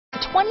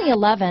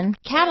2011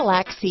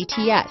 Cadillac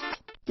CTS.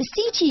 The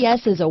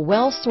CTS is a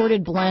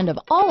well-sorted blend of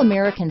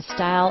all-American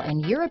style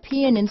and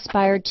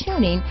European-inspired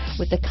tuning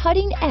with a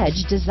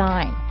cutting-edge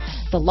design.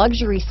 The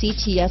luxury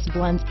CTS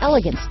blends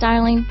elegant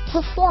styling,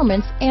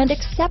 performance, and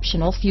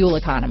exceptional fuel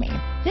economy.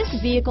 This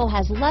vehicle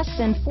has less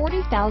than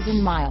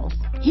 40,000 miles.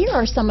 Here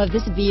are some of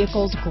this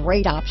vehicle's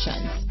great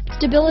options: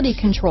 stability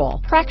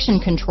control, traction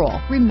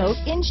control, remote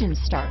engine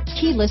start,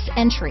 keyless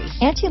entry,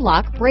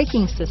 anti-lock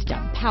braking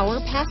system, power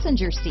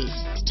passenger seat,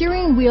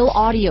 steering wheel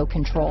audio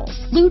controls,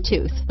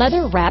 Bluetooth,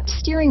 leather-wrapped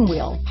steering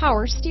wheel,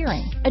 power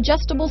steering,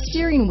 adjustable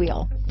steering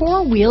wheel,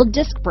 four-wheel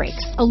disc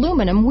brakes,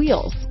 aluminum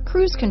wheels,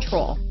 cruise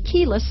control,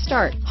 keyless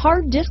start,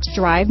 hard disk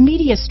drive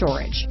media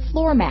storage,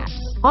 floor mats,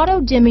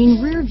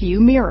 auto-dimming rear view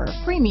mirror,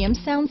 premium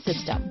sound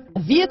system.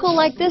 A vehicle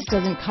like this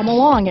doesn't come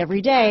along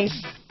every day.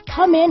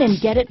 Come in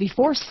and get it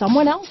before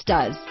someone else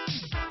does.